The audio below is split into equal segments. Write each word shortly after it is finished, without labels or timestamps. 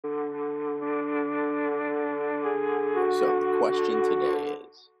So the question today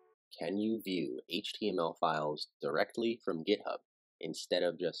is, can you view HTML files directly from GitHub instead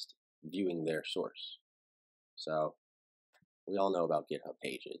of just viewing their source? So we all know about GitHub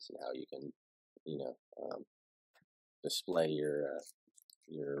Pages and how you can, you know, display your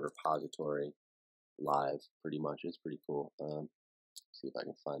repository live. Pretty much, it's pretty cool. See if I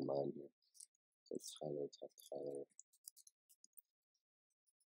can find mine here. So Tyler, Tyler.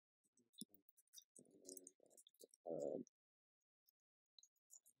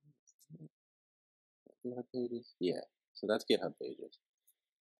 GitHub Pages, yeah. So that's GitHub Pages.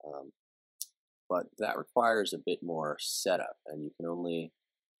 But that requires a bit more setup, and you can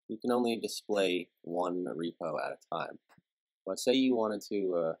only display one repo at a time. But say you wanted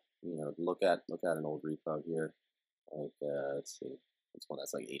to look at an old repo here, like let's see, this one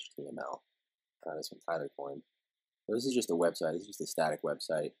that's like HTML. This one Tyler coined. So this is just a website. This is just a static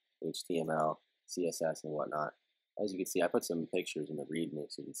website, HTML, CSS, and whatnot. As you can see, I put some pictures in the README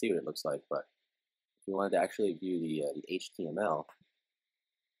so you can see what it looks like. But if you wanted to actually view the HTML,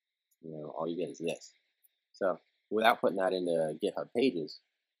 all you get is this. So without putting that into GitHub Pages,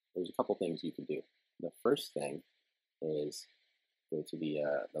 there's a couple things you can do. The first thing is go to the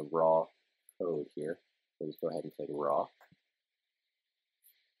raw code here. So just go ahead and click raw.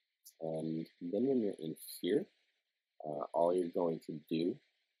 And then when you're in here, all you're going to do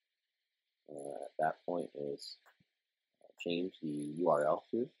at that point is change the URL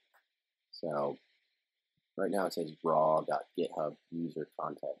here. So right now it says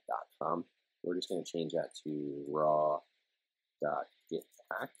raw.github.usercontent.com. We're just going to change that to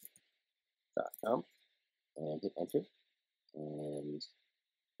raw.githack.com and hit enter. And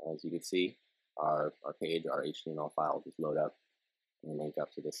as you can see, our page, our HTML files just load up and link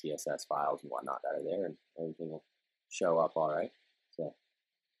up to the CSS files and whatnot that are there, and everything will show up all right. So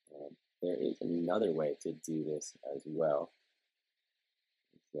there is another way to do this as well.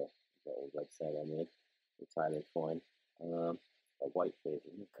 It's the old website I made, the Tyler coin, a white page.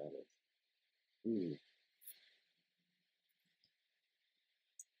 What that is?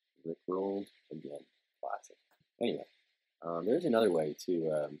 Rickrolled again, classic. Anyway, there's another way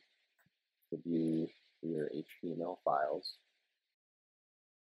to view your HTML files.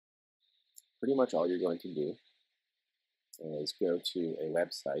 Pretty much all you're going to do is go to a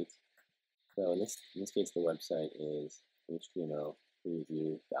website. So in this case, the website is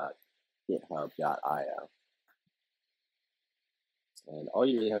htmlpreview.github.io. And all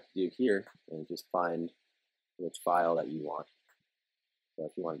you really have to do here is just find which file that you want. So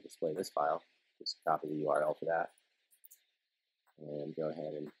if you want to display this file, just copy the URL for that and go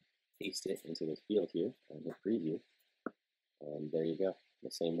ahead and paste it into this field here and hit preview. And there you go,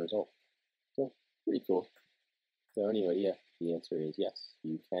 the same result. So pretty cool. So anyway, yeah, the answer is yes.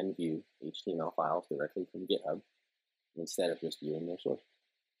 You can view HTML files directly from GitHub instead of just viewing their source.